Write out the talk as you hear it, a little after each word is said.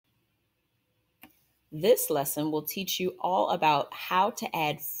This lesson will teach you all about how to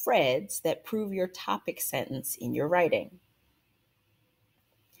add FREDs that prove your topic sentence in your writing.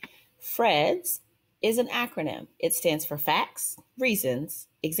 FREDS is an acronym. It stands for facts, reasons,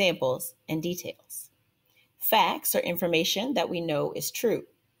 examples, and details. Facts are information that we know is true.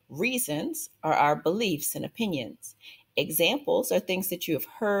 Reasons are our beliefs and opinions. Examples are things that you have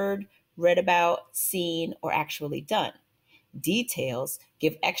heard, read about, seen, or actually done. Details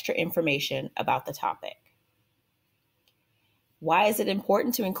give extra information about the topic. Why is it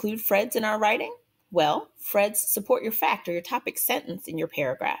important to include FREDs in our writing? Well, FREDs support your fact or your topic sentence in your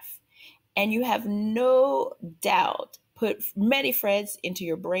paragraph. And you have no doubt put many FREDs into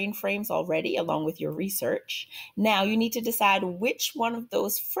your brain frames already, along with your research. Now you need to decide which one of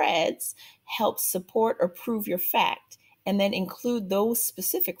those FREDs helps support or prove your fact, and then include those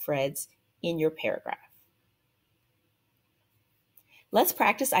specific FREDs in your paragraph. Let's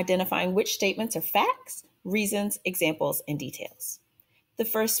practice identifying which statements are facts, reasons, examples, and details. The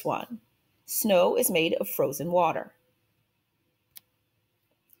first one, snow is made of frozen water.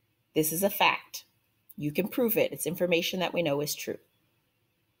 This is a fact. You can prove it. It's information that we know is true.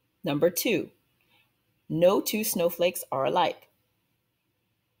 Number 2, no two snowflakes are alike.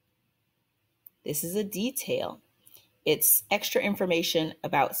 This is a detail. It's extra information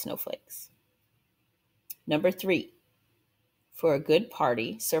about snowflakes. Number 3, for a good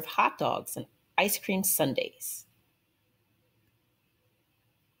party, serve hot dogs and ice cream sundaes.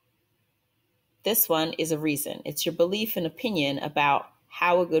 This one is a reason. It's your belief and opinion about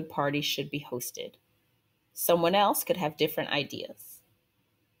how a good party should be hosted. Someone else could have different ideas.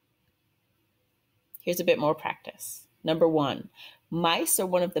 Here's a bit more practice. Number 1, mice are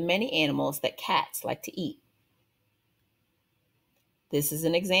one of the many animals that cats like to eat. This is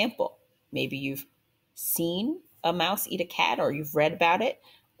an example. Maybe you've seen a mouse eat a cat, or you've read about it,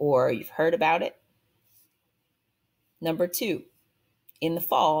 or you've heard about it. Number 2, in the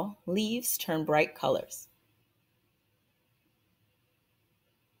fall, leaves turn bright colors.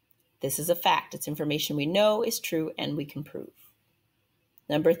 This is a fact. It's information we know is true and we can prove.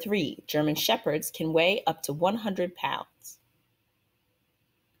 Number 3, German Shepherds can weigh up to 100 pounds.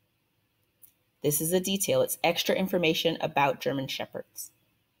 This is a detail. It's extra information about German Shepherds.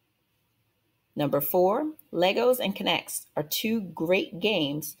 Number 4, Legos and K'NEX are 2 great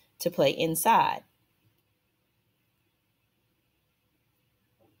games to play inside.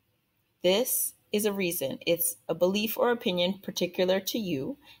 This is a reason. It's a belief or opinion particular to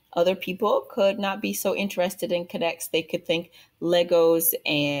you. Other people could not be so interested in K'NEX. They could think Legos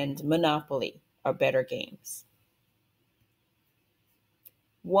and Monopoly are better games.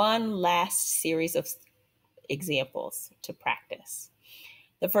 One last series of examples to practice.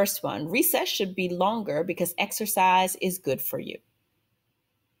 The first one, recess should be longer because exercise is good for you.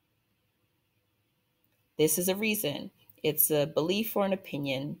 This is a reason. It's a belief or an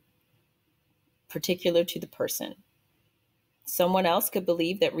opinion particular to the person. Someone else could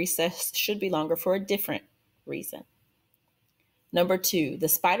believe that recess should be longer for a different reason. Number 2, the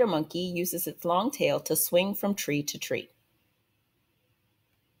spider monkey uses its long tail to swing from tree to tree.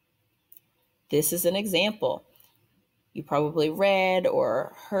 This is an example. You probably read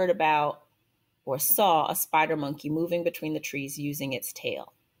or heard about or saw a spider monkey moving between the trees using its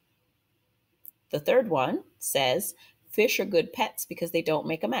tail. The third one says, fish are good pets because they don't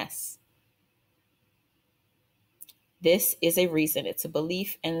make a mess. This is a reason. It's a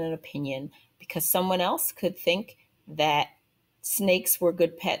belief and an opinion because someone else could think that snakes were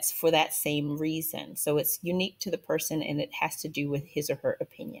good pets for that same reason. So it's unique to the person and it has to do with his or her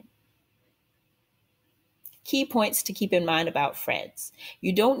opinion. Key points to keep in mind about FREDs.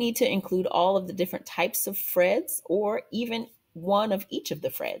 You don't need to include all of the different types of FREDs or even one of each of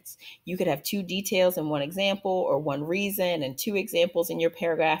the FREDs. You could have 2 details and 1 example, or 1 reason and 2 examples in your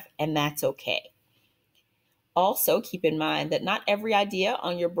paragraph, and that's okay. Also, keep in mind that not every idea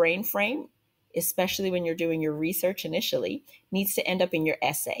on your brain frame, especially when you're doing your research initially, needs to end up in your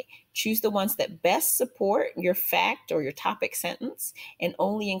essay. Choose the ones that best support your fact or your topic sentence and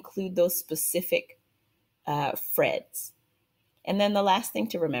only include those specific FREDs. And then the last thing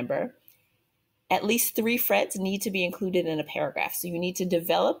to remember, at least 3 FREDs need to be included in a paragraph. So you need to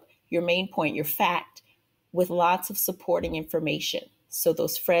develop your main point, your fact, with lots of supporting information. So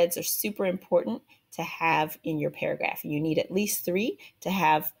those FREDs are super important to have in your paragraph. You need at least 3 to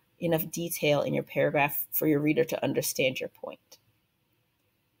have enough detail in your paragraph for your reader to understand your point.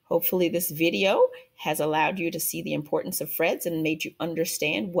 Hopefully this video has allowed you to see the importance of FREDs and made you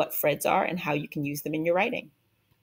understand what FREDs are and how you can use them in your writing.